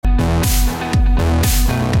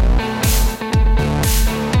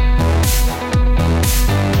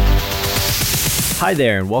Hi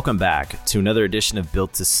there, and welcome back to another edition of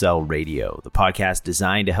Built to Sell Radio, the podcast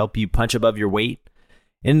designed to help you punch above your weight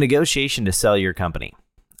in a negotiation to sell your company.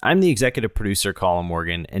 I'm the executive producer, Colin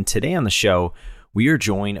Morgan, and today on the show, we are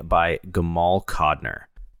joined by Gamal Codner,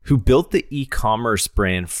 who built the e-commerce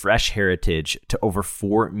brand Fresh Heritage to over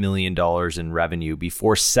 $4 million in revenue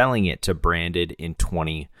before selling it to Branded in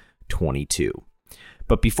 2022.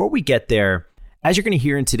 But before we get there, as you're going to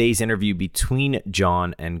hear in today's interview between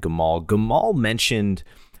John and Gamal mentioned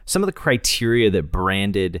some of the criteria that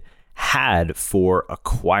Branded had for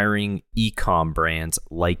acquiring e-com brands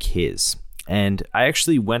like his. And I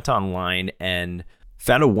actually went online and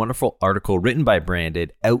found a wonderful article written by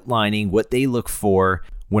Branded outlining what they look for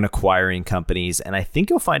when acquiring companies. And I think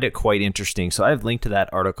you'll find it quite interesting. So I've linked to that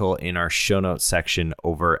article in our show notes section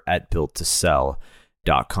over at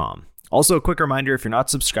builttosell.com. Also, a quick reminder, if you're not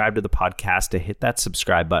subscribed to the podcast, to hit that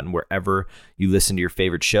subscribe button wherever you listen to your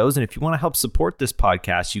favorite shows. And if you want to help support this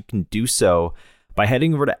podcast, you can do so by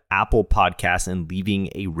heading over to Apple Podcasts and leaving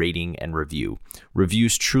a rating and review.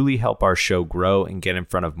 Reviews truly help our show grow and get in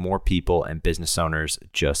front of more people and business owners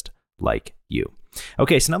just like you.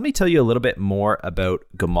 Okay, so now let me tell you a little bit more about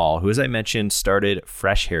Gamal, who, as I mentioned, started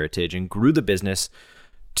Fresh Heritage and grew the business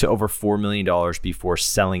to over $4 million before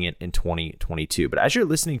selling it in 2022. But as you're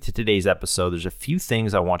listening to today's episode, there's a few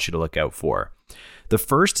things I want you to look out for. The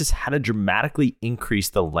first is how to dramatically increase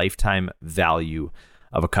the lifetime value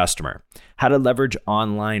of a customer, how to leverage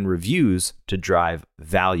online reviews to drive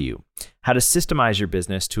value, how to systemize your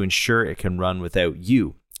business to ensure it can run without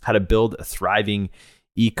you, how to build a thriving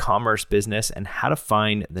e-commerce business, and how to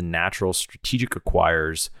find the natural strategic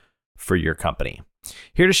acquirers for your company.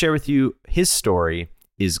 Here to share with you his story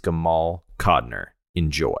is Gamal Codner.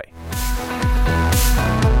 Enjoy.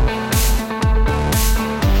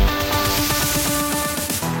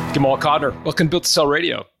 Gamal Codner, welcome to Built to Sell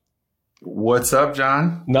Radio. What's up,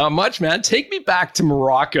 John? Not much, man. Take me back to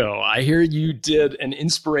Morocco. I hear you did an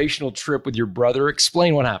inspirational trip with your brother.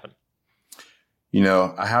 Explain what happened. You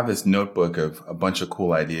know, I have this notebook of a bunch of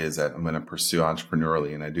cool ideas that I'm going to pursue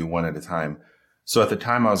entrepreneurially, and I do one at a time. So at the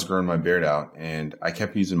time, I was growing my beard out, and I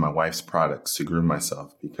kept using my wife's products to groom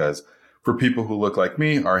myself because for people who look like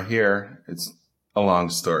me, our hair, it's a long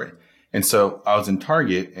story. And so I was in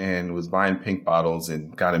Target and was buying pink bottles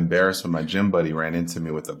and got embarrassed when my gym buddy ran into me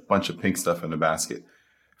with a bunch of pink stuff in a basket.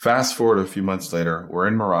 Fast forward a few months later, we're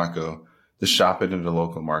in Morocco to shop it in the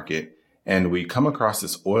local market, and we come across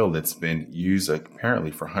this oil that's been used apparently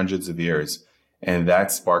for hundreds of years. And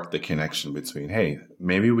that sparked the connection between, hey,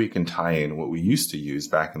 maybe we can tie in what we used to use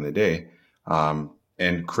back in the day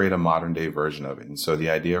and create a modern day version of it. And so the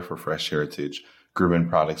idea for Fresh Heritage, grooming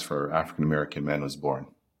products for African-American men, was born.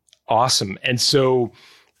 Awesome. And so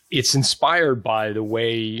it's inspired by the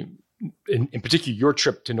way, in particular, your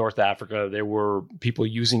trip to North Africa, there were people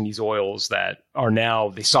using these oils that are now,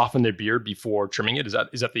 they soften their beard before trimming it. Is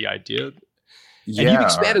that the idea? Yeah. And you've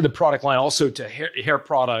expanded the product line also to hair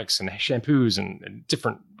products and shampoos and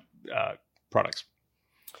different products.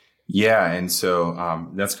 Yeah. And so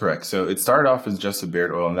that's correct. So it started off as just a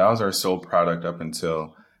beard oil, and that was our sole product up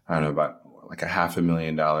until, I don't know, about like a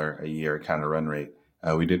 $500,000 a year kind of run rate.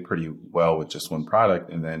 We did pretty well with just one product.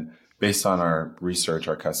 And then based on our research,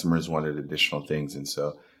 our customers wanted additional things. And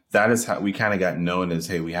so that is how we kind of got known as,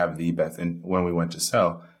 hey, we have the best. And when we went to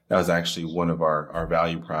sell, that was actually one of our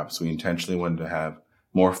value props. We intentionally wanted to have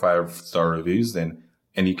more 5-star reviews than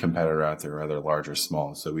any competitor out there, whether large or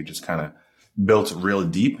small. So we just kind of built real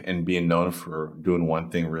deep and being known for doing one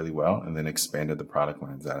thing really well, and then expanded the product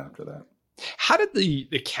lines out after that. How did the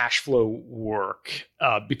cash flow work?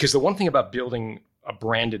 Because the one thing about building a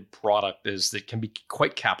branded product is that it can be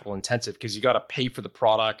quite capital intensive because you got to pay for the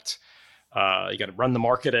product. You got to run the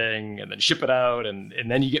marketing and then ship it out. And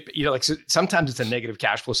then you get, so sometimes it's a negative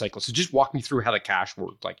cash flow cycle. So just walk me through how the cash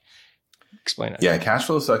worked. Explain that. Yeah, cash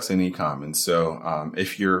flow sucks in e-com. And so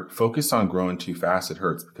if you're focused on growing too fast, it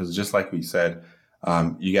hurts because just like we said,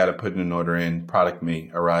 you got to put an order in, product may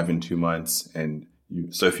arrive in 2 months. And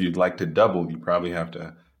so if you'd like to double, you probably have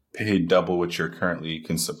to pay double what you currently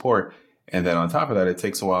can support. And then on top of that, it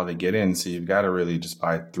takes a while to get in. So you've got to really just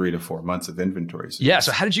buy 3 to 4 months of inventory. So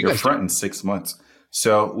so how did you guys front in 6 months?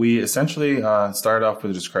 So we essentially started off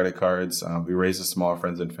with just credit cards. We raised a small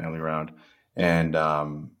friends and family round, and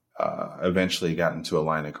eventually got into a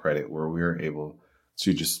line of credit where we were able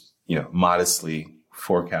to just, modestly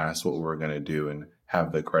forecast what we were going to do and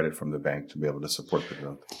have the credit from the bank to be able to support the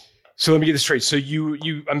growth. So let me get this straight. So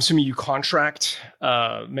I'm assuming you contract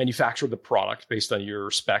manufacture the product based on your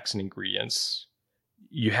specs and ingredients.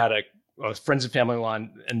 You had a friends and family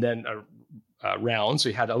line, and then round. So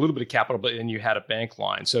you had a little bit of capital, but then you had a bank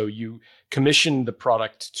line. So you commissioned the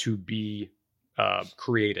product to be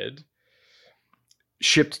created,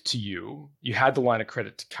 shipped to you. You had the line of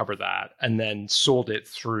credit to cover that, and then sold it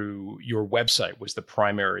through your website was the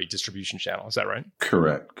primary distribution channel. Is that right?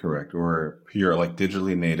 Correct. We're a pure, like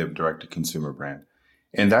digitally native direct to consumer brand.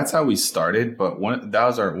 And that's how we started. But that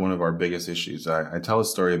was one of our biggest issues. I tell a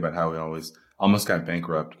story about how we almost got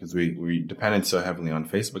bankrupt because we depended so heavily on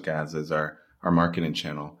Facebook ads as our marketing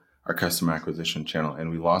channel, our customer acquisition channel. And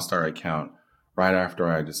we lost our account right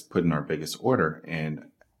after I just put in our biggest order. And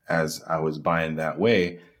as I was buying that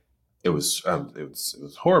way, it was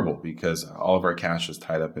horrible because all of our cash was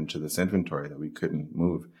tied up into this inventory that we couldn't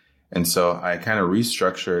move. And so I kind of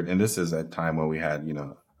restructured, and this is a time when we had,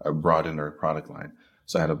 a broadened our product line.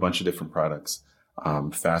 So I had a bunch of different products,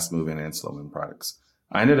 fast moving and slow moving products.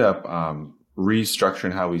 I ended up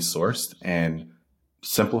restructuring how we sourced and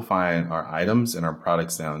simplifying our items and our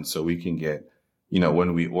products down so we can get,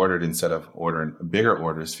 when we ordered, instead of ordering bigger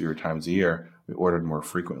orders fewer times a year, we ordered more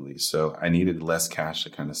frequently. So I needed less cash to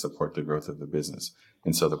kind of support the growth of the business.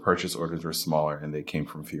 And so the purchase orders were smaller and they came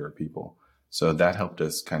from fewer people. So that helped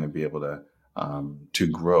us kind of be able to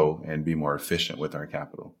grow and be more efficient with our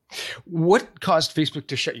capital. What caused Facebook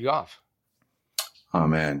to shut you off? Oh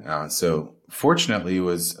man. So fortunately it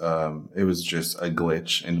was just a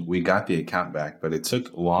glitch and we got the account back, but it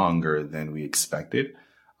took longer than we expected.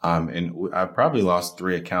 And I probably lost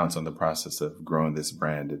 3 accounts on the process of growing this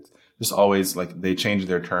brand. It's just always like they changed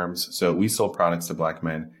their terms. So we sold products to Black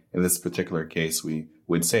men. In this particular case, we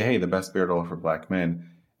would say, hey, the best beard oil for Black men.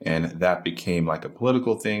 And that became like a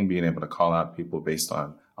political thing, being able to call out people based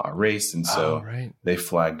on race. And so they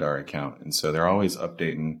flagged our account. And so they're always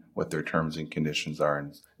updating what their terms and conditions are.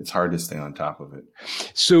 And it's hard to stay on top of it.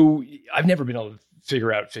 So I've never been able to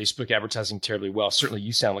figure out Facebook advertising terribly well. Certainly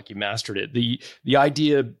you sound like you mastered it. The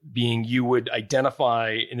idea being you would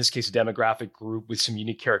identify, in this case, a demographic group with some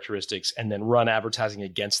unique characteristics and then run advertising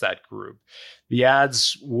against that group. The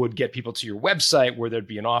ads would get people to your website where there'd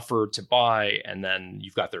be an offer to buy, and then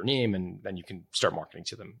you've got their name and then you can start marketing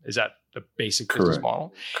to them. Is that the basic business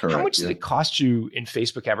model? Correct. How much did it cost you in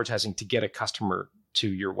Facebook advertising to get a customer to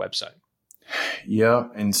your website? Yeah.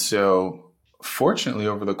 And so fortunately,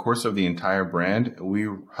 over the course of the entire brand, we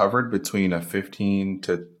hovered between a $15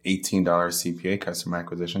 to $18 CPA, customer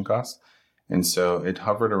acquisition cost. And so it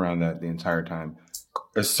hovered around that the entire time.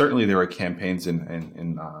 Certainly there were campaigns in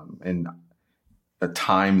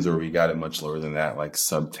times where we got it much lower than that, like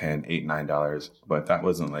sub 10, $8, $9, but that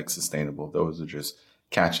wasn't like sustainable. Those are just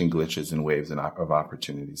catching glitches and waves of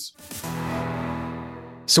opportunities.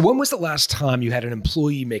 So when was the last time you had an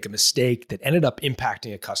employee make a mistake that ended up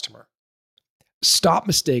impacting a customer? Stop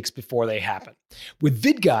mistakes before they happen. With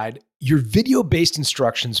VidGuide, your video-based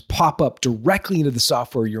instructions pop up directly into the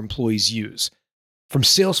software your employees use. From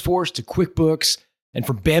Salesforce to QuickBooks and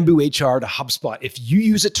from Bamboo HR to HubSpot, if you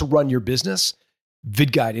use it to run your business,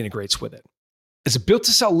 VidGuide integrates with it. As a Built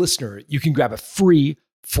to Sell listener, you can grab a free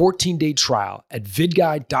 14-day trial at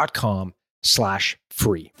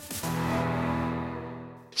vidguide.com/free.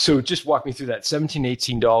 So just walk me through that. $17,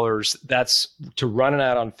 $18, that's to run an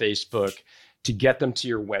ad on Facebook, to get them to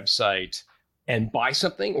your website and buy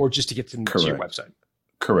something, or just to get them to your website?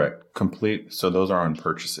 Correct. Complete. So those are on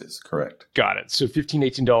purchases. Correct. Got it. So $15,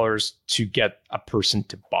 $18 to get a person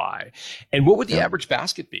to buy. And what would the average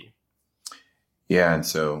basket be? Yeah. And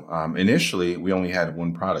so initially we only had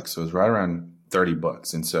one product. So it was right around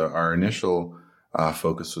 $30. And so our initial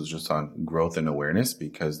focus was just on growth and awareness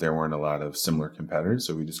because there weren't a lot of similar competitors.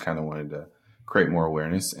 So we just kind of wanted to create more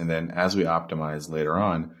awareness. And then as we optimized later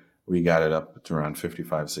on, we got it up to around $55,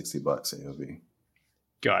 $60 AOV.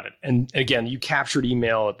 Got it. And again, you captured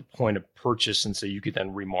email at the point of purchase, and so you could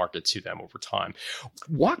then remarket to them over time.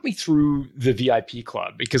 Walk me through the VIP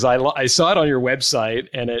club, because I saw it on your website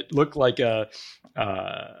and it looked like a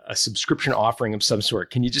subscription offering of some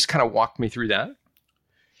sort. Can you just kind of walk me through that?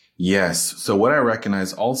 Yes. So what I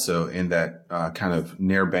recognize also in that kind of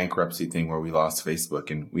near bankruptcy thing where we lost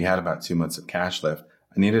Facebook and we had about 2 months of cash left,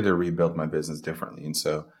 I needed to rebuild my business differently. And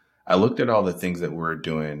so I looked at all the things that we're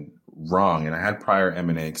doing wrong, and I had prior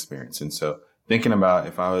M&A experience. And so thinking about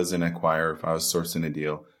if I was an acquirer, if I was sourcing a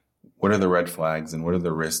deal, what are the red flags and what are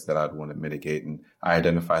the risks that I'd want to mitigate? And I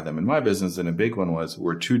identified them in my business. And a big one was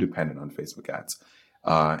we're too dependent on Facebook ads.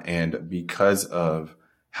 And because of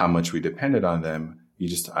how much we depended on them, you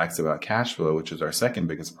just asked about cash flow, which is our second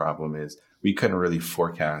biggest problem, is we couldn't really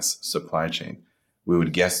forecast supply chain. We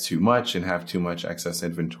would guess too much and have too much excess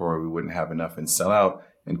inventory. We wouldn't have enough and sell out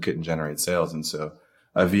and couldn't generate sales. And so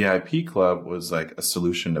a VIP club was like a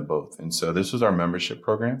solution to both. And so this was our membership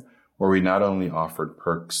program where we not only offered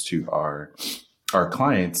perks to our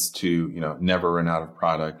clients to, never run out of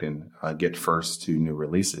product and get first to new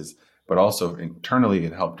releases, but also internally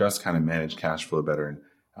it helped us kind of manage cash flow better and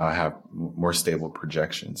have more stable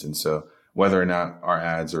projections. And so whether or not our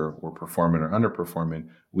ads were performing or underperforming,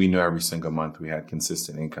 we knew every single month we had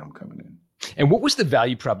consistent income coming in. And what was the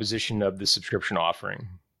value proposition of the subscription offering?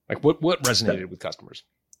 Like what resonated with customers?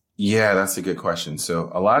 Yeah, that's a good question.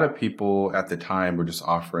 So a lot of people at the time were just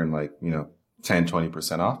offering 10,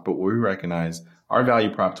 20% off. But what we recognized our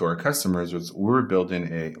value prop to our customers was we were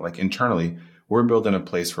building internally, we're building a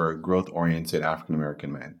place for a growth-oriented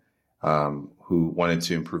African-American man who wanted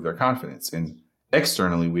to improve their confidence. And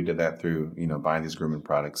externally, we did that through, buying these grooming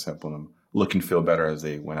products, helping them look and feel better as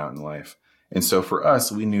they went out in life. And so for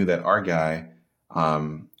us, we knew that our guy,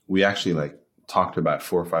 we actually talked to about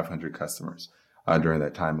 400 or 500 customers during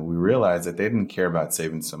that time. And we realized that they didn't care about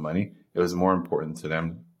saving some money. It was more important to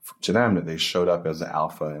them that they showed up as the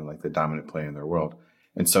alpha and the dominant player in their world.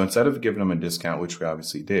 And so instead of giving them a discount, which we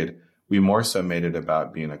obviously did, we more so made it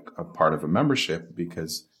about being a part of a membership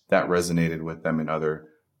because that resonated with them in other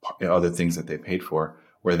things that they paid for,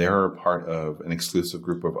 where they were a part of an exclusive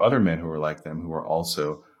group of other men who were like them, who were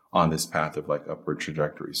also on this path of upward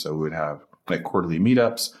trajectory. So we would have quarterly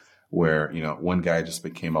meetups where, one guy just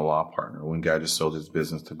became a law partner. One guy just sold his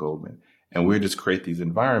business to Goldman. And we would just create these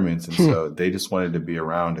environments. And so they just wanted to be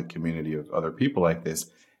around a community of other people like this.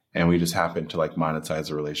 And we just happened to monetize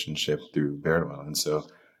the relationship through beard oil. And so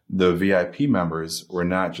the VIP members were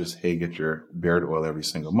not just, hey, get your beard oil every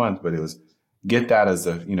single month, but it was get that as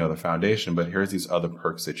the foundation. But here's these other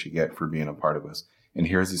perks that you get for being a part of us. And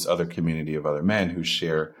here's this other community of other men who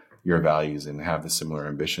share your values and have the similar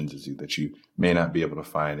ambitions as you that you may not be able to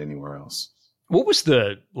find anywhere else. What was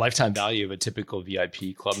the lifetime value of a typical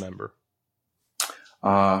VIP club member?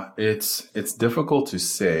 It's difficult to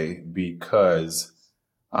say because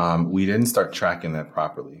we didn't start tracking that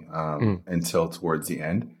properly until towards the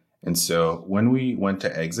end. And so when we went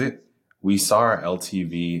to exit, we saw our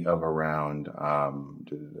LTV of around, I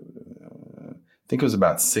think it was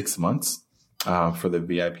about 6 months for the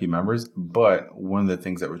VIP members. But one of the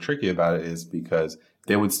things that were tricky about it is because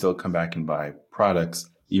they would still come back and buy products,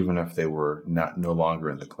 even if they were no longer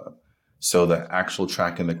in the club. So the actual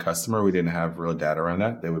tracking the customer, we didn't have real data around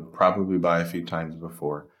that. They would probably buy a few times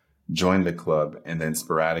before, join the club, and then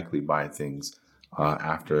sporadically buy things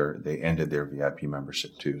after they ended their VIP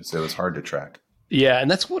membership too. So it was hard to track. Yeah,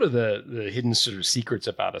 and that's one of the hidden sort of secrets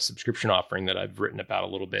about a subscription offering that I've written about a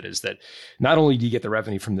little bit is that not only do you get the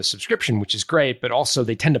revenue from the subscription, which is great, but also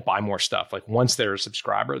they tend to buy more stuff. Once they're a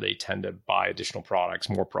subscriber, they tend to buy additional products,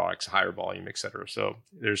 more products, higher volume, et cetera. So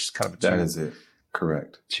there's kind of that is it.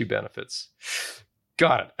 Correct. 2 benefits.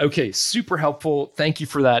 Got it. Okay. Super helpful. Thank you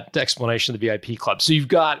for that explanation of the VIP club. So you've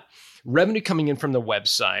got revenue coming in from the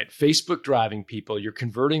website, Facebook driving people, you're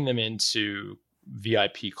converting them into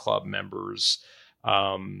VIP club members.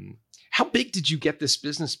 How big did you get this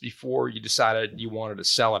business before you decided you wanted to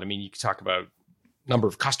sell it? I mean, you could talk about number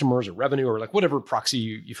of customers or revenue or whatever proxy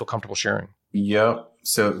you feel comfortable sharing. Yep.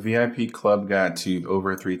 So VIP club got to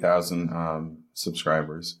over 3,000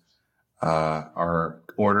 subscribers. Our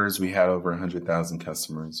orders, we had over 100,000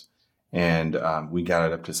 customers and we got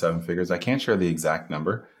it up to 7 figures. I can't share the exact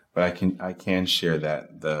number, but I can share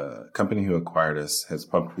that the company who acquired us has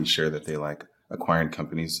publicly shared that they acquiring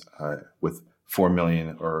companies with 4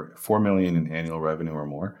 million in annual revenue or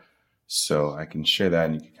more. So I can share that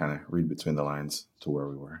and you can kind of read between the lines to where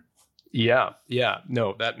we were. Yeah.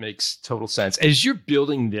 No, that makes total sense. As you're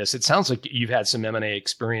building this, it sounds like you've had some M&A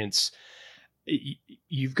experience.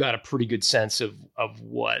 You've got a pretty good sense of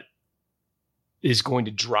what is going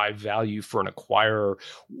to drive value for an acquirer.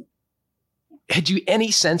 Had you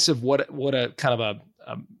any sense of what a kind of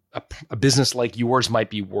a business like yours might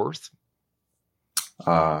be worth?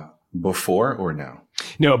 Before or now?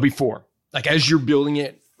 No, before. As you're building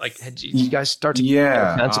it, had you guys start to get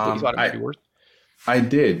a sense of what you thought it might be worth? I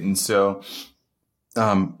did. And so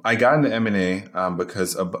I got into M&A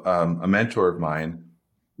because a mentor of mine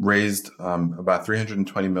raised about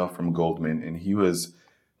 320 mil from Goldman, and he was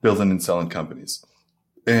building and selling companies.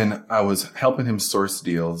 And I was helping him source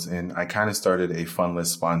deals, and I kind of started a fundless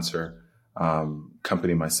sponsor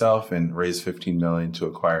company myself and raised 15 million to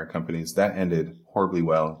acquire companies. That ended horribly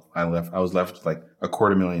well. I was left with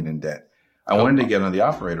 $250,000 in debt. I wanted to get on the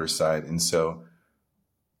operator side, and so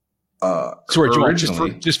sorry, Joel,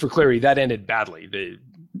 just for clarity, that ended badly. That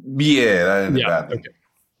ended badly. Okay.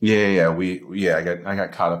 Yeah. I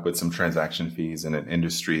got caught up with some transaction fees in an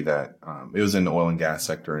industry that it was in the oil and gas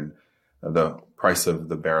sector, and the price of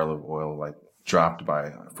the barrel of oil dropped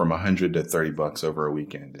from 100 to $30 over a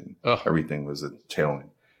weekend, and Ugh. everything was a tailwind.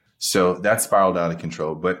 So that spiraled out of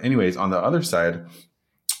control. But anyways, on the other side,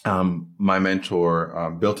 my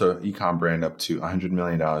mentor built an e-com brand up to $100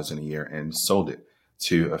 million in a year and sold it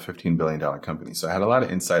to a $15 billion company. So I had a lot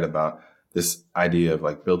of insight about this idea of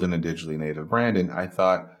like building a digitally native brand. And I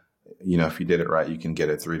thought, if you did it right, you can get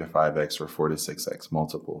a 3 to 5x or 4 to 6x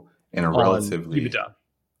multiple in a relatively EBITDA.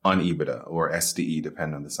 On EBITDA or SDE,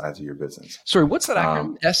 depending on the size of your business. Sorry, what's that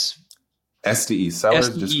acronym? SDE, Seller's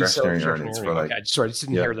SDE, Discretionary Earnings. For like, okay, sorry, I just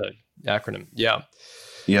didn't hear the acronym. Yeah.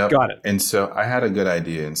 Yeah. Got it. And so I had a good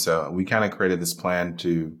idea. And so we kind of created this plan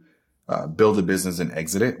to build a business and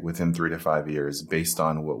exit it within 3 to 5 years based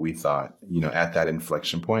on what we thought, at that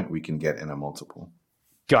inflection point, we can get in a multiple.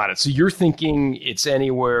 Got it. So you're thinking it's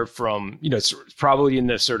anywhere from, it's probably in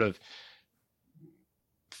the sort of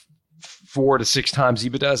 4 to 6 times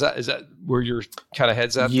EBITDA. Is that where your kind of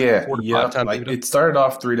head's at? 4 to 5 times like EBITDA? It started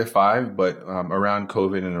off 3 to 5, but around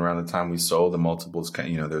COVID and around the time we sold, the multiples,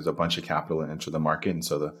 there's a bunch of capital that entered the market. And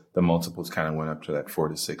so the multiples kind of went up to that 4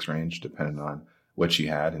 to 6 range, depending on what you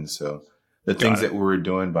had. And so the things that we were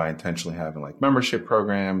doing by intentionally having like membership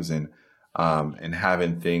programs and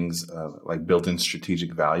having things like built-in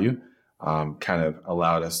strategic value kind of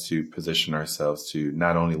allowed us to position ourselves to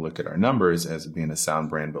not only look at our numbers as being a sound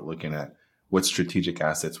brand, but looking at what strategic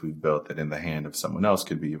assets we've built that in the hand of someone else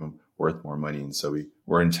could be even worth more money. And so we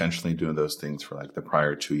were intentionally doing those things for like the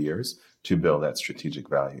prior 2 years to build that strategic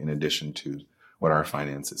value in addition to what our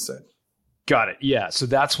finances said. Got it. Yeah. So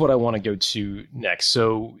that's what I want to go to next.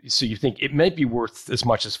 So you think it might be worth as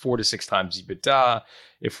much as 4 to 6 times EBITDA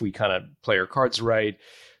if we kind of play our cards right.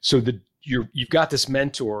 So you've got this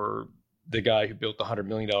mentor, the guy who built the $100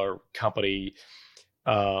 million company,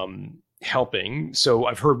 helping. So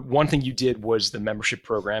I've heard one thing you did was the membership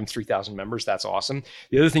program, 3,000 members. That's awesome.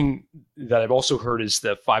 The other thing that I've also heard is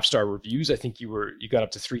the 5-star reviews. I think you got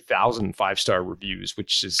up to 3,000 5-star reviews,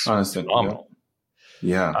 which is phenomenal.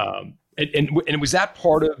 Yeah. And was that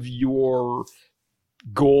part of your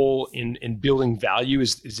goal in building value?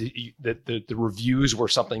 Is it that the reviews were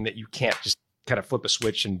something that you can't just kind of flip a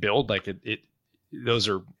switch and build? Like those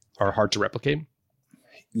are hard to replicate?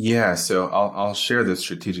 Yeah. So I'll share the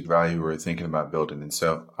strategic value we're thinking about building. And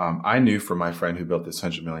so I knew from my friend who built this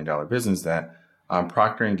 $100 million business that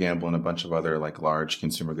Procter & Gamble and a bunch of other like large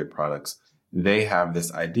consumer good products, they have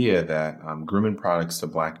this idea that grooming products to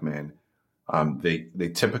Black men, they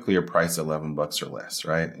typically are priced $11 or less,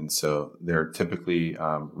 right? And so they're typically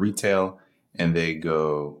retail, and they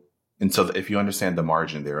go. And so if you understand the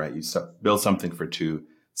margin there, right? You build something for $2,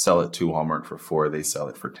 sell it to Walmart for $4, they sell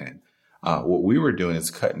it for $10. What we were doing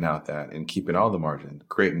is cutting out that and keeping all the margin,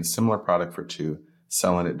 creating a similar product for $2,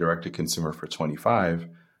 selling it direct to consumer for $25.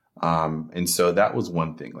 And so that was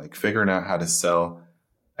one thing, like figuring out how to sell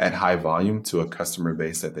at high volume to a customer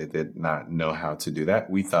base that they did not know how to do that.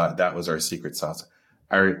 We thought that was our secret sauce.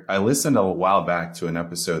 I listened a while back to an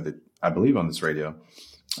episode that I believe on this radio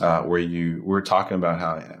where you were talking about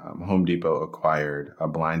how Home Depot acquired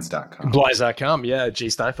Blinds.com. Blinds.com, yeah, Jay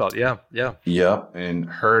Steinfeld, yeah. Yep, and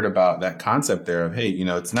heard about that concept there of, hey,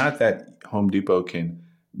 it's not that Home Depot can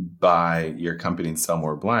buy your company and sell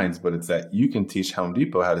more blinds, but it's that you can teach Home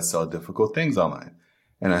Depot how to sell difficult things online.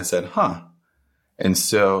 And I said, huh. And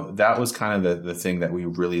so that was kind of the thing that we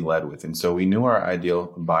really led with. And so we knew our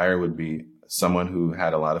ideal buyer would be someone who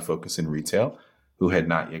had a lot of focus in retail, who had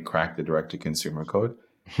not yet cracked the direct-to-consumer code,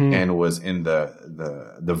 and was in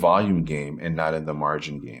the volume game and not in the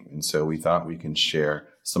margin game. And so we thought we can share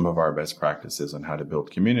some of our best practices on how to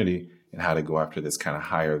build community and how to go after this kind of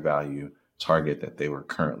higher value target that they were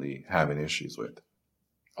currently having issues with.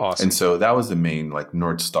 Awesome. And so that was the main like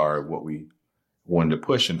North Star of what we wanted to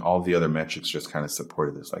push, and all the other metrics just kind of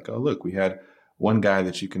supported this. Like, oh, look, we had one guy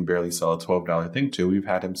that you can barely sell a $12 thing to. We've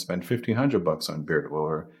had him spend $1,500 on beard oil,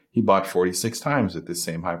 or he bought 46 times with this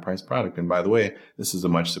same high priced product. And by the way, this is a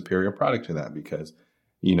much superior product to that because,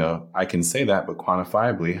 I can say that, but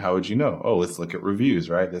quantifiably, how would you know? Oh, let's look at reviews,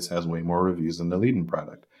 right? This has way more reviews than the leading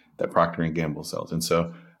product that Procter & Gamble sells. And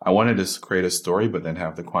so I wanted to create a story, but then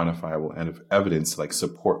have the quantifiable evidence to like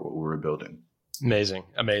support what we were building.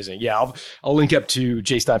 Amazing. Yeah, I'll link up to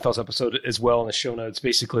Jay Steinfeld's episode as well in the show notes.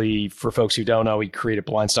 Basically, for folks who don't know, he created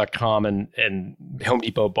Blinds.com and Home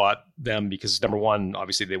Depot bought them because number one,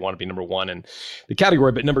 obviously they want to be number one in the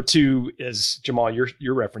category, but number two, as Gamal,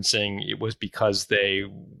 you're referencing, it was because they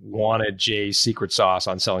wanted Jay's secret sauce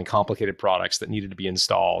on selling complicated products that needed to be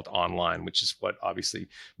installed online, which is what obviously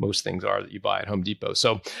most things are that you buy at Home Depot.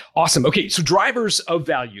 So awesome. Okay, so drivers of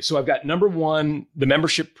value. So I've got number one, the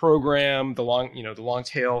membership program, the long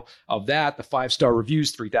tail of that, the 5-star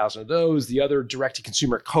reviews, 3,000 of those, the other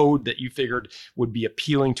direct-to-consumer code that you figured would be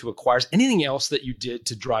appealing to acquirers. Anything else that you did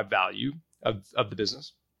to drive value of the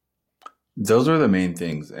business? Those are the main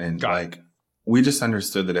things. And we just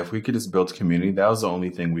understood that if we could just build community, that was the only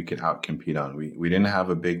thing we could outcompete on. We didn't have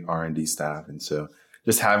a big R&D staff. And so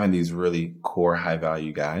just having these really core high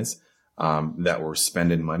value guys that were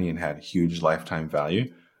spending money and had huge lifetime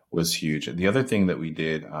value was huge. The other thing that we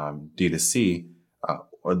did, D2C,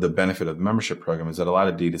 or the benefit of the membership program, is that a lot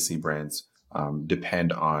of D2C brands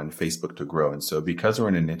depend on Facebook to grow. And so because we're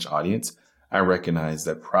in a niche audience, I recognize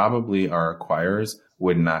that probably our acquirers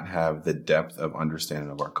would not have the depth of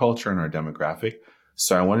understanding of our culture and our demographic.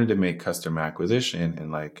 So I wanted to make customer acquisition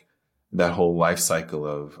and like that whole life cycle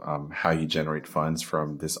of how you generate funds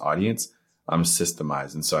from this audience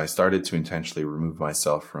systemized. And so I started to intentionally remove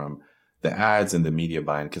myself from the ads and the media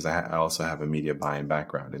buying because I also have a media buying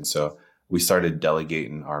background. And so we started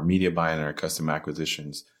delegating our media buying and our custom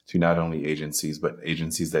acquisitions to not only agencies, but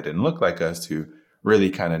agencies that didn't look like us, to really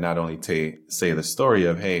kind of not only say the story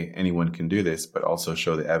of, hey, anyone can do this, but also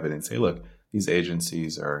show the evidence. Hey, look, these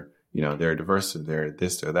agencies are, they're diverse, they're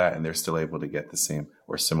this or that, and they're still able to get the same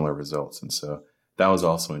or similar results. And so that was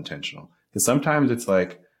also intentional. Because sometimes it's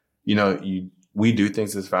like, we do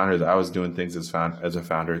things as founders. I was doing things as a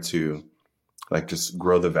founder to like just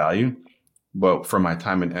grow the value. But from my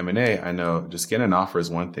time in M&A, I know just getting an offer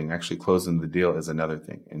is one thing. Actually closing the deal is another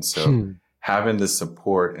thing. And so having the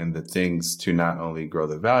support and the things to not only grow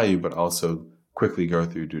the value, but also quickly go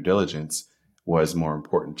through due diligence was more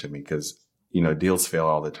important to me because, deals fail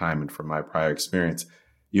all the time. And from my prior experience,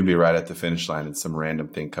 you'll be right at the finish line and some random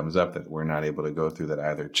thing comes up that we're not able to go through that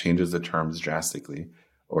either changes the terms drastically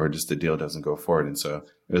or just the deal doesn't go forward. And so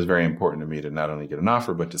it was very important to me to not only get an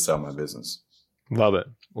offer, but to sell my business. Love it.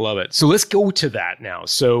 Love it. So let's go to that now.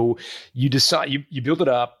 So you decide, you build it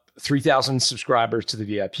up, 3,000 subscribers to the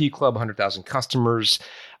VIP club, 100,000 customers.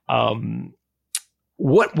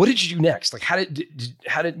 What did you do next? Like,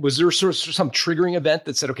 was there sort of some triggering event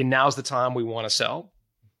that said, okay, now's the time we want to sell?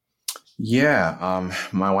 Yeah.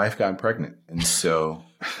 My wife got pregnant. And so,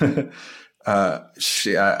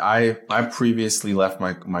 I previously left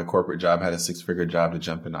my corporate job, had a 6-figure job to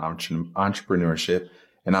jump into entrepreneurship.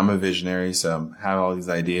 And I'm a visionary, so I have all these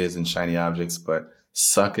ideas and shiny objects, but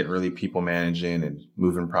suck at really people managing and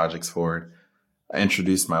moving projects forward. I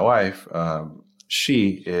introduced my wife.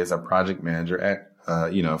 She is a project manager at,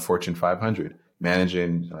 Fortune 500,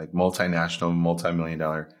 managing like multinational,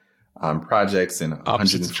 multi-million-dollar projects and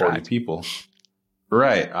 140 people.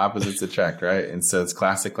 Right. Opposites attract. Right. And so it's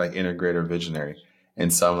classic, like integrator visionary.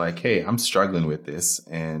 And so I'm like, hey, I'm struggling with this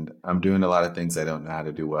and I'm doing a lot of things I don't know how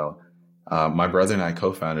to do well. My brother and I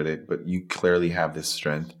co-founded it, but you clearly have this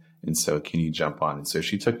strength. And so can you jump on? And so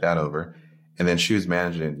she took that over and then she was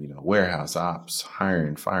managing, warehouse ops,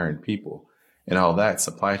 hiring, firing people and all that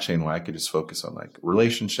supply chain where I could just focus on like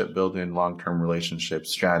relationship building, long-term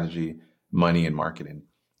relationships, strategy, money and marketing.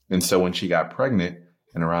 And so when she got pregnant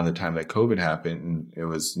and around the time that COVID happened and it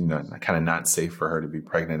was, kind of not safe for her to be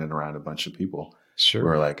pregnant and around a bunch of people. Sure. We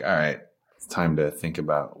were like, all right, it's time to think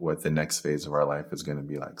about what the next phase of our life is going to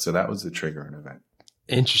be like. So that was the triggering event.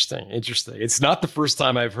 Interesting. It's not the first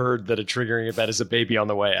time I've heard that a triggering event is a baby on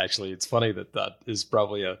the way. Actually, it's funny that is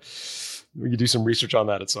probably we could do some research on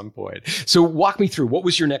that at some point. So walk me through, what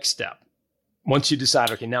was your next step? Once you decide,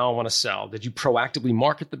 okay, now I want to sell, did you proactively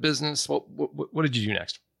market the business? What did you do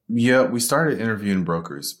next? Yeah, we started interviewing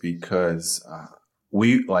brokers because I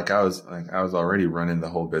was already running the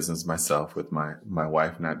whole business myself with my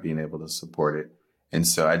wife not being able to support it. And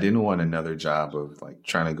so I didn't want another job of like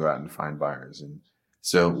trying to go out and find buyers. And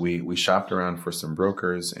so we shopped around for some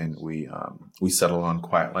brokers and we settled on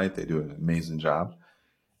Quiet Light. They do an amazing job,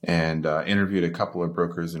 and interviewed a couple of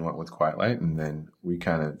brokers and went with Quiet Light. And then we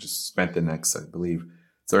kind of just spent the next, I believe,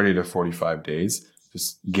 30 to 45 days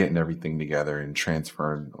just getting everything together and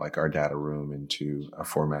transferring like our data room into a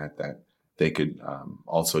format that they could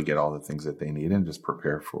also get all the things that they need and just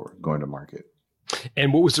prepare for going to market.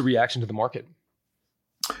 And what was the reaction to the market?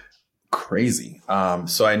 Crazy.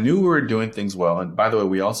 So I knew we were doing things well. And by the way,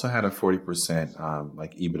 we also had a 40%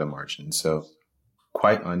 like EBITDA margin. So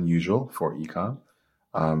quite unusual for e-com.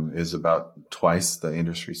 Is about twice the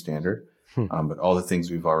industry standard. But all the things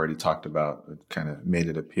we've already talked about kind of made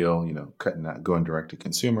it appeal, cutting out, going direct to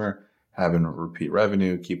consumer, having repeat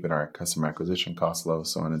revenue, keeping our customer acquisition costs low,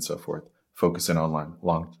 so on and so forth, focusing on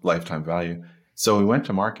long lifetime value. So we went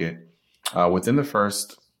to market. Within the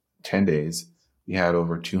first 10 days, we had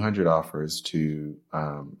over 200 offers to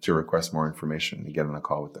request more information and get on a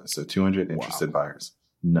call with us. So 200 interested buyers.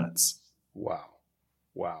 Nuts.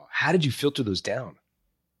 Wow. How did you filter those down?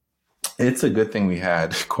 It's a good thing we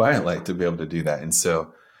had Quiet Light to be able to do that. And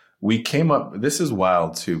so we came up, this is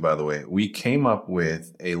wild too, by the way. We came up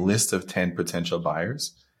with a list of 10 potential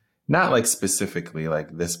buyers, not like specifically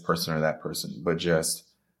like this person or that person, but just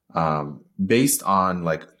based on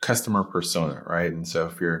like customer persona, right? And so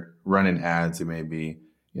if you're running ads, it may be,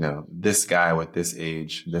 this guy with this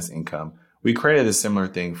age, this income. We created a similar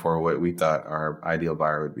thing for what we thought our ideal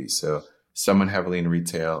buyer would be. So someone heavily in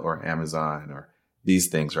retail or Amazon or these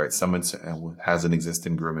things, right? Someone has an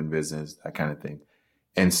existing grooming business, that kind of thing.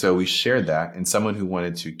 And so we shared that, and someone who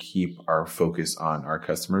wanted to keep our focus on our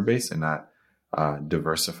customer base and not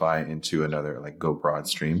diversify into another, like go broad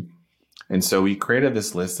stream. And so we created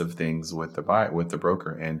this list of things with the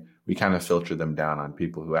broker, and we kind of filtered them down on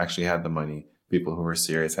people who actually had the money, people who were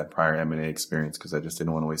serious, had prior M&A experience, because I just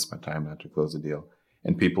didn't want to waste my time not to close a deal,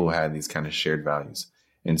 and people who had these kind of shared values.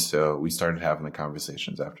 And so we started having the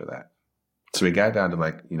conversations after that. So we got down to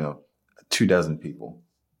like, 24 people.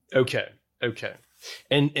 Okay.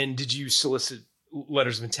 And did you solicit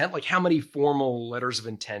letters of intent? Like how many formal letters of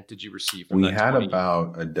intent did you receive? We had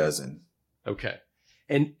about a dozen. Okay.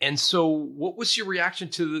 And so what was your reaction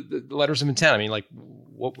to the letters of intent? I mean, like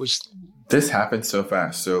what was... This happened so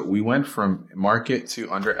fast. So we went from market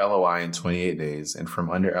to under LOI in 28 days, and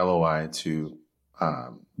from under LOI to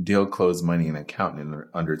deal close money and account in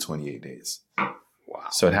under 28 days. Wow.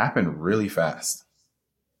 So it happened really fast.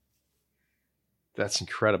 That's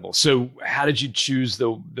incredible. So how did you choose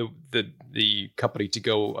the company to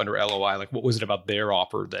go under LOI? Like what was it about their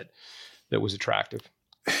offer that was attractive?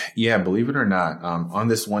 Yeah, believe it or not, on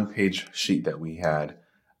this one-page sheet that we had,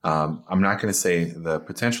 I'm not going to say the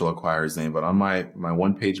potential acquirer's name, but on my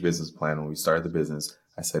one-page business plan when we started the business,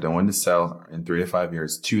 I said I wanted to sell in 3 to 5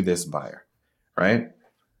 years to this buyer, right?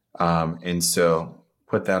 And so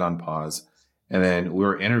put that on pause. And then we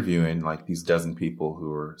were interviewing like these dozen people who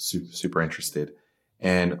were super, super interested.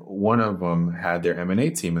 And one of them had their M&A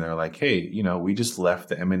team, and they're like, hey, we just left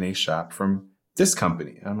the M&A shop from this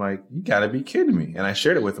company. I'm like, you got to be kidding me. And I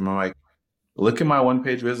shared it with them. I'm like, look at my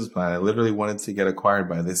one-page business plan. I literally wanted to get acquired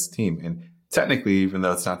by this team. And technically, even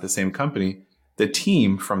though it's not the same company, the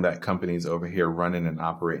team from that company is over here running and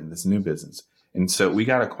operating this new business. And so we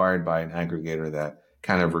got acquired by an aggregator that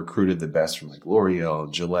kind of recruited the best from like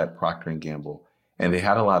L'Oreal, Gillette, Procter & Gamble. And they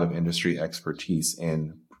had a lot of industry expertise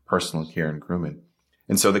in personal care and grooming.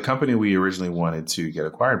 And so the company we originally wanted to get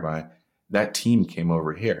acquired by, that team came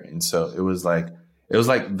over here. And so it was like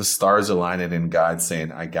the stars aligning and God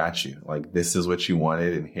saying, I got you. Like, this is what you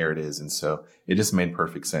wanted, and here it is. And so it just made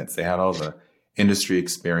perfect sense. They had all the industry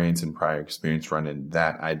experience and prior experience running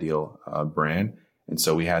that ideal brand. And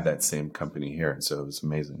so we had that same company here. And so it was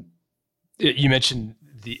amazing. You mentioned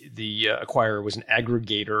the acquirer was an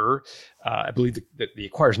aggregator. I believe the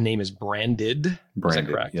acquirer's name is Branded. Branded, is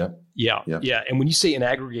that correct? Yep. Yeah. And when you say an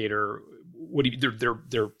aggregator, what do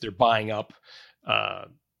you? They're buying up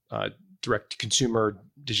direct to consumer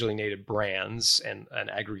digitally native brands and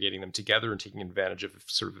aggregating them together and taking advantage of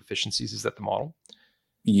sort of efficiencies. Is that the model?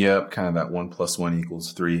 Yep, kind of that 1 + 1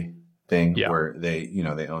 = 3 thing, where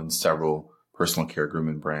they own several personal care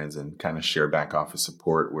grooming brands and kind of share back office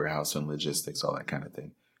support, warehouse and logistics, all that kind of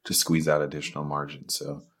thing, to squeeze out additional margin.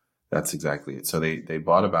 So that's exactly it. So they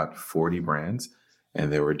bought about 40 brands,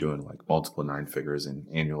 and they were doing like multiple 9 figures in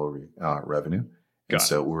annual revenue. And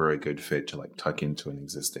so we're a good fit to like tuck into an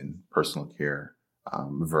existing personal care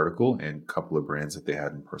vertical and a couple of brands that they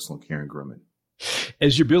had in personal care and grooming.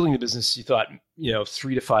 As you're building the business, you thought,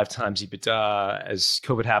 3 to 5 times EBITDA. As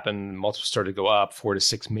COVID happened, multiples started to go up, 4 to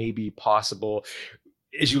 6 may be possible.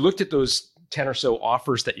 As you looked at those 10 or so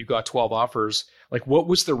offers that you got, 12 offers, like what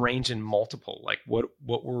was the range in multiple? Like what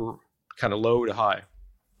were kind of low to high?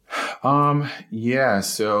 Yeah,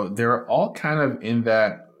 so they're all kind of in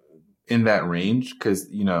that range, because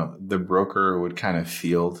the broker would kind of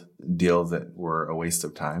field deals that were a waste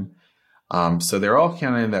of time. So they're all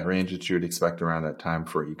kind of in that range that you would expect around that time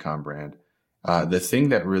for an e-com brand. The thing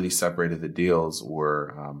that really separated the deals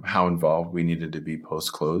were how involved we needed to be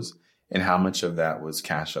post-close and how much of that was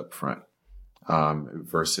cash up front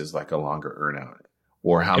versus like a longer earnout,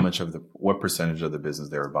 or what percentage of the business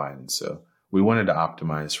they were buying. So we wanted to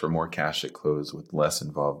optimize for more cash at close with less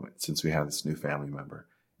involvement, since we had this new family member.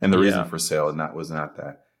 And the reason for sale was not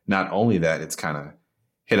that. Not only that, it's kind of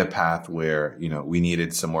hit a path where, we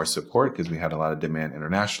needed some more support because we had a lot of demand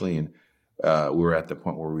internationally, and we were at the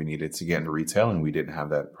point where we needed to get into retail, and we didn't have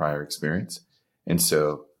that prior experience. And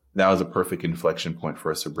so that was a perfect inflection point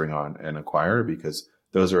for us to bring on an acquirer, because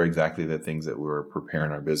those are exactly the things that we were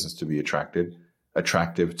preparing our business to be attractive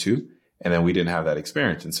to. And then we didn't have that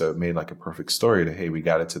experience. And so it made like a perfect story to, hey, we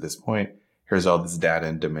got it to this point. Here's all this data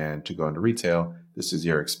and demand to go into retail. This is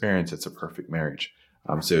your experience. It's a perfect marriage.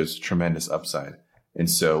 So there's tremendous upside. And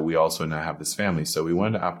so we also now have this family. So we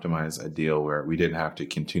wanted to optimize a deal where we didn't have to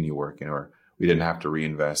continue working, or we didn't have to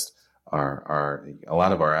reinvest a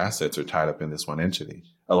lot of our assets are tied up in this one entity.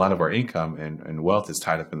 A lot of our income and wealth is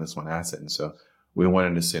tied up in this one asset. And so we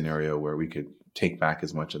wanted a scenario where we could take back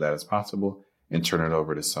as much of that as possible and turn it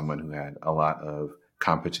over to someone who had a lot of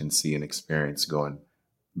competency and experience going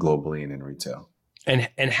globally and in retail. And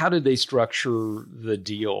how did they structure the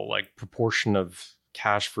deal? Like proportion of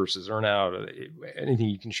cash versus earnout? Anything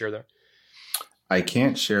you can share there? I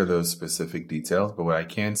can't share those specific details, but what I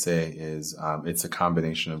can say is it's a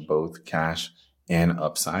combination of both cash and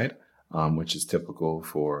upside, which is typical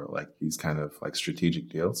for like these kind of like strategic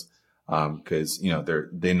deals, because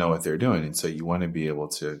they know what they're doing, and so you want to be able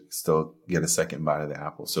to still get a second bite of the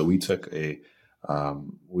apple. So we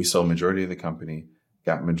we sold majority of the company,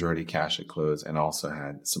 got majority cash at close, and also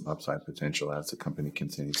had some upside potential as the company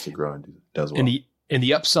continues to grow and does well. And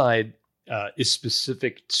the upside is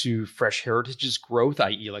specific to Fresh Heritage's growth,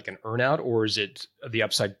 i.e. like an earnout, or is it the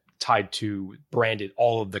upside tied to branded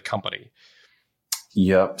all of the company?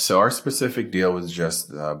 Yep. So our specific deal was just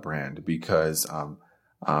brand, because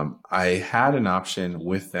I had an option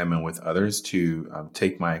with them and with others to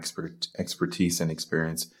take my expertise and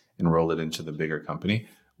experience and roll it into the bigger company,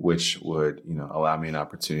 which would allow me an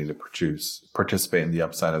opportunity to participate in the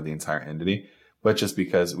upside of the entire entity. But just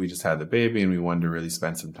because we just had the baby and we wanted to really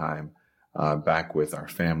spend some time back with our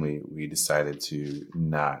family, we decided to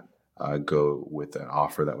not go with an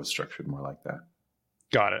offer that was structured more like that.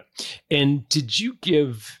 Got it. And did you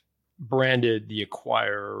give Branded, the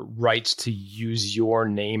acquirer, rights to use your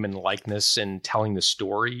name and likeness in telling the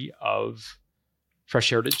story of Fresh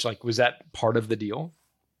Heritage? Like, was that part of the deal?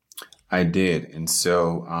 I did. And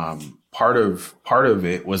so part of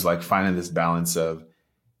it was like finding this balance of,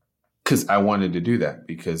 because I wanted to do that,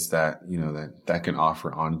 because that can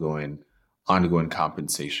offer ongoing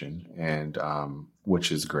compensation, and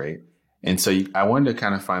which is great. And so I wanted to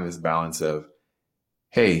kind of find this balance of,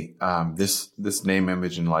 hey, this name,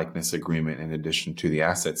 image, and likeness agreement, in addition to the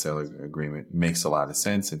asset sale agreement, makes a lot of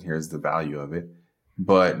sense, and here's the value of it,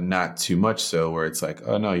 but not too much so where it's like,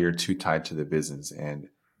 oh no, you're too tied to the business, and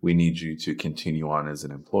we need you to continue on as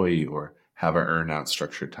an employee or have an earnout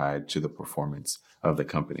structure tied to the performance of the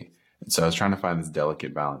company. And so I was trying to find this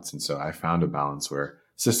delicate balance. And so I found a balance where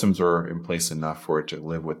systems were in place enough for it to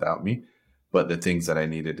live without me, but the things that I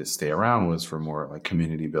needed to stay around was for more like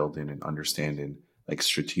community building and understanding like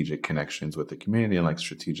strategic connections with the community and like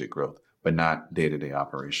strategic growth, but not day-to-day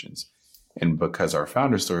operations. And because our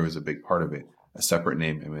founder story was a big part of it, a separate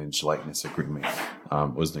name, image, likeness agreement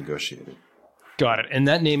was negotiated. Got it. And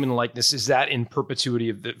that name and likeness, is that in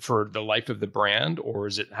perpetuity for the life of the brand, or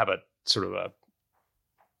does it have a sort of a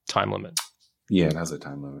time limit? Yeah, it has a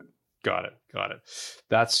time limit. Got it.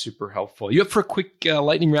 That's super helpful. You up for a quick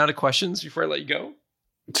lightning round of questions before I let you go?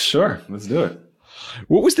 Sure. Let's do it.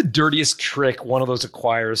 What was the dirtiest trick one of those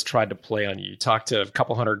acquirers tried to play on you? You talked to a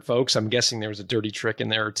couple hundred folks. I'm guessing there was a dirty trick in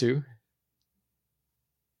there or two.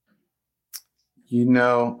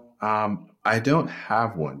 I don't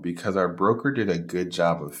have one, because our broker did a good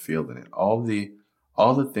job of fielding it. All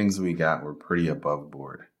the things we got were pretty above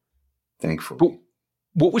board, thankfully. But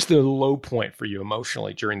what was the low point for you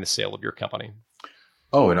emotionally during the sale of your company?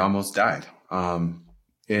 Oh, it almost died.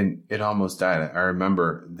 It almost died. I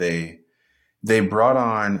remember they brought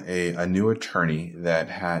on a new attorney that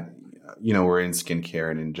had, we're in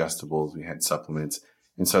skincare and ingestibles. We had supplements.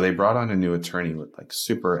 And so they brought on a new attorney with like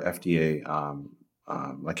super FDA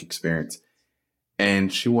like experience.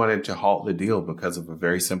 And she wanted to halt the deal because of a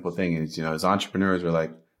very simple thing. And, as entrepreneurs, we're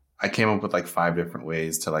like, I came up with like 5 different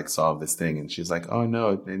ways to like solve this thing. And she's like, oh no,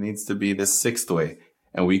 it needs to be this 6th way.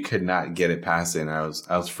 And we could not get it past it. And I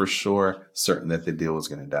was for sure certain that the deal was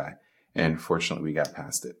going to die. And fortunately, we got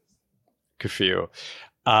past it. Good for you.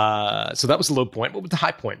 So that was the low point. What was the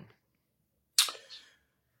high point?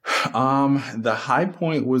 The high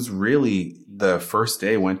point was really the first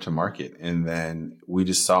day went to market, and then we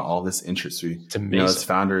just saw all this interest. It's amazing.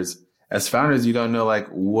 As founders, you don't know like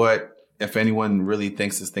what, if anyone really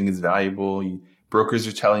thinks this thing is valuable. Brokers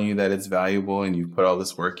are telling you that it's valuable and you put all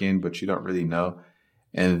this work in, but you don't really know.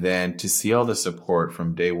 And then to see all the support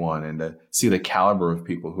from day one and to see the caliber of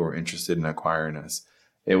people who are interested in acquiring us,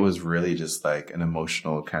 it was really just like an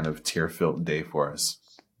emotional kind of tear-filled day for us.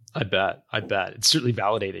 I bet. It's certainly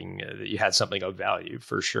validating that you had something of value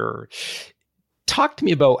for sure. Talk to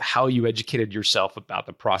me about how you educated yourself about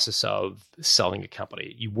the process of selling a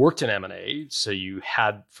company. You worked in M&A, so you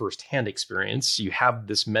had firsthand experience. You have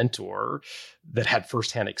this mentor that had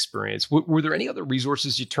firsthand experience. Were there any other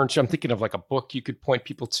resources you turned to? I'm thinking of like a book you could point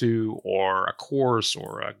people to, or a course,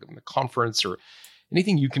 or a conference, or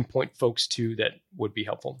anything you can point folks to that would be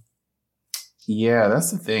helpful. Yeah,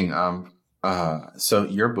 that's the thing. So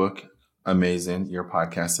your book, amazing. Your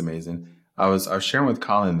podcast, amazing. I was sharing with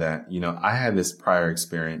Colin that, I had this prior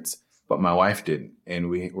experience, but my wife didn't. And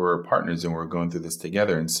we were partners and we were going through this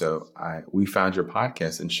together. And so we found your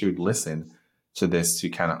podcast and she would listen to this to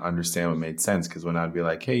kind of understand what made sense. Because when I'd be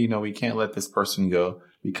like, hey, we can't let this person go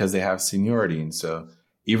because they have seniority. And so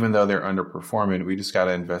even though they're underperforming, we just got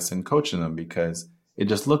to invest in coaching them because it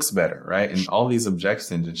just looks better, right? And all these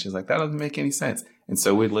objections. And she's like, that doesn't make any sense. And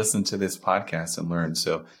so we'd listen to this podcast and learn.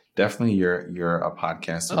 So definitely you're a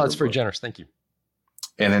podcaster. Oh, that's very generous. Thank you.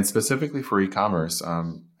 And then specifically for e-commerce,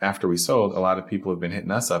 after we sold, a lot of people have been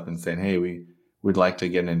hitting us up and saying, hey, we'd like to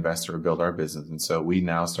get an investor to build our business. And so we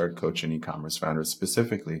now start coaching e-commerce founders,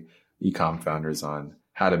 specifically e-com founders, on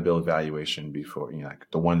how to build valuation before, like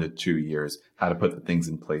the 1 to 2 years, how to put the things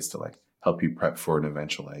in place to like help you prep for an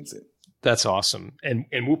eventual exit. That's awesome. And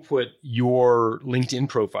we'll put your LinkedIn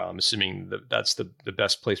profile. I'm assuming that's the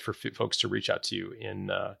best place for folks to reach out to you in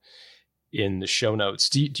the show notes.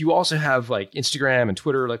 Do you also have like Instagram and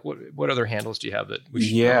Twitter? Like what other handles do you have that we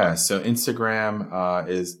should know? So Instagram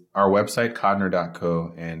is our website,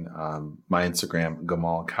 codner.co, and my Instagram,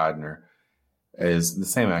 Gamal Codner, is the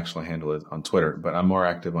same actual handle as on Twitter, but I'm more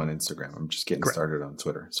active on Instagram. I'm just getting started on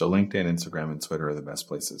Twitter. So LinkedIn, Instagram, and Twitter are the best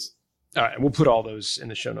places. All right. And we'll put all those in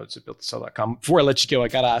the show notes at builttosell.com. Before I let you go, I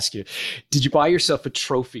got to ask you, did you buy yourself a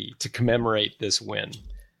trophy to commemorate this win?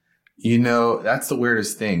 That's the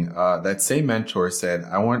weirdest thing. That same mentor said,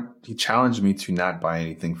 he challenged me to not buy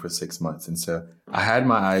anything for 6 months. And so I had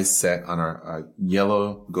my eyes set on a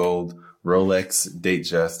yellow gold Rolex a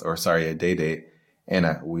day date. And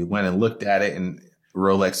we went and looked at it, and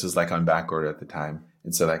Rolex was like on back order at the time.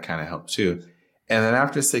 And so that kind of helped too. And then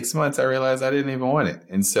after 6 months, I realized I didn't even want it.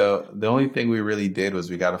 And so the only thing we really did was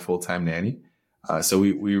we got a full-time nanny. So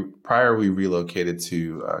we relocated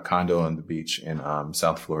to a condo on the beach in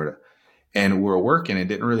South Florida, and we were working and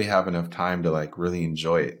didn't really have enough time to like really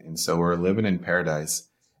enjoy it. And so we're living in paradise.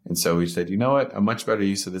 And so we said, you know what, a much better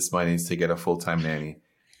use of this money is to get a full-time nanny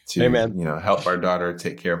to, help our daughter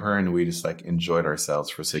take care of her. And we just like enjoyed ourselves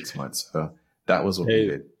for 6 months. So that was what we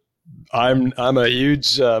did. I'm a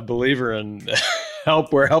huge believer in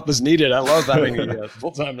help where help is needed. I love having a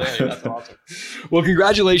full-time nanny. That's awesome. Well,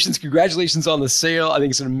 congratulations on the sale. I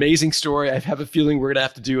think it's an amazing story. I have a feeling we're going to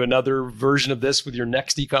have to do another version of this with your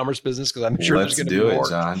next e-commerce business, because I'm sure there's going to be more. Let's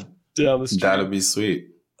do it, John. Down the street. That'll be sweet.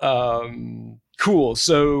 Cool.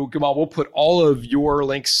 So, Gamal, we'll put all of your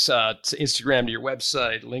links to Instagram, to your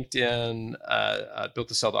website, LinkedIn,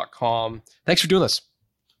 builttosell.com. Thanks for doing this.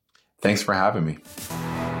 Thanks for having me.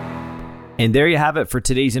 And there you have it for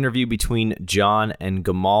today's interview between John and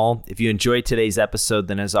Gamal. If you enjoyed today's episode,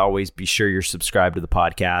 then as always, be sure you're subscribed to the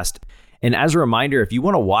podcast. And as a reminder, if you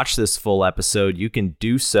want to watch this full episode, you can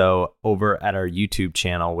do so over at our YouTube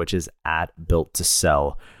channel, which is at Built to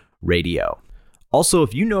Sell Radio. Also,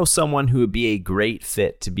 if you know someone who would be a great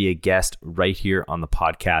fit to be a guest right here on the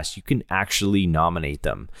podcast, you can actually nominate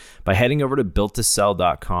them by heading over to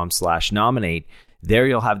builttosell.com/nominate. There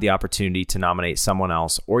you'll have the opportunity to nominate someone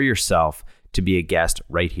else or yourself to be a guest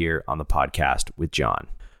right here on the podcast with John.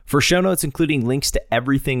 For show notes, including links to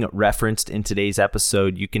everything referenced in today's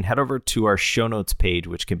episode, you can head over to our show notes page,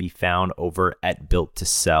 which can be found over at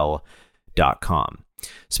builttosell.com.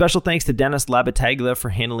 Special thanks to Dennis Labataglia for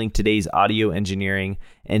handling today's audio engineering,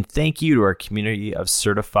 and thank you to our community of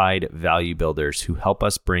certified value builders who help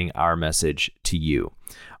us bring our message to you.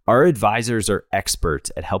 Our advisors are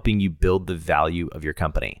experts at helping you build the value of your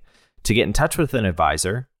company. To get in touch with an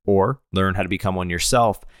advisor or learn how to become one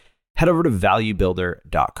yourself, head over to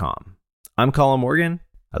valuebuilder.com. I'm Colin Morgan.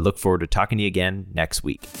 I look forward to talking to you again next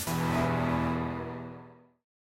week.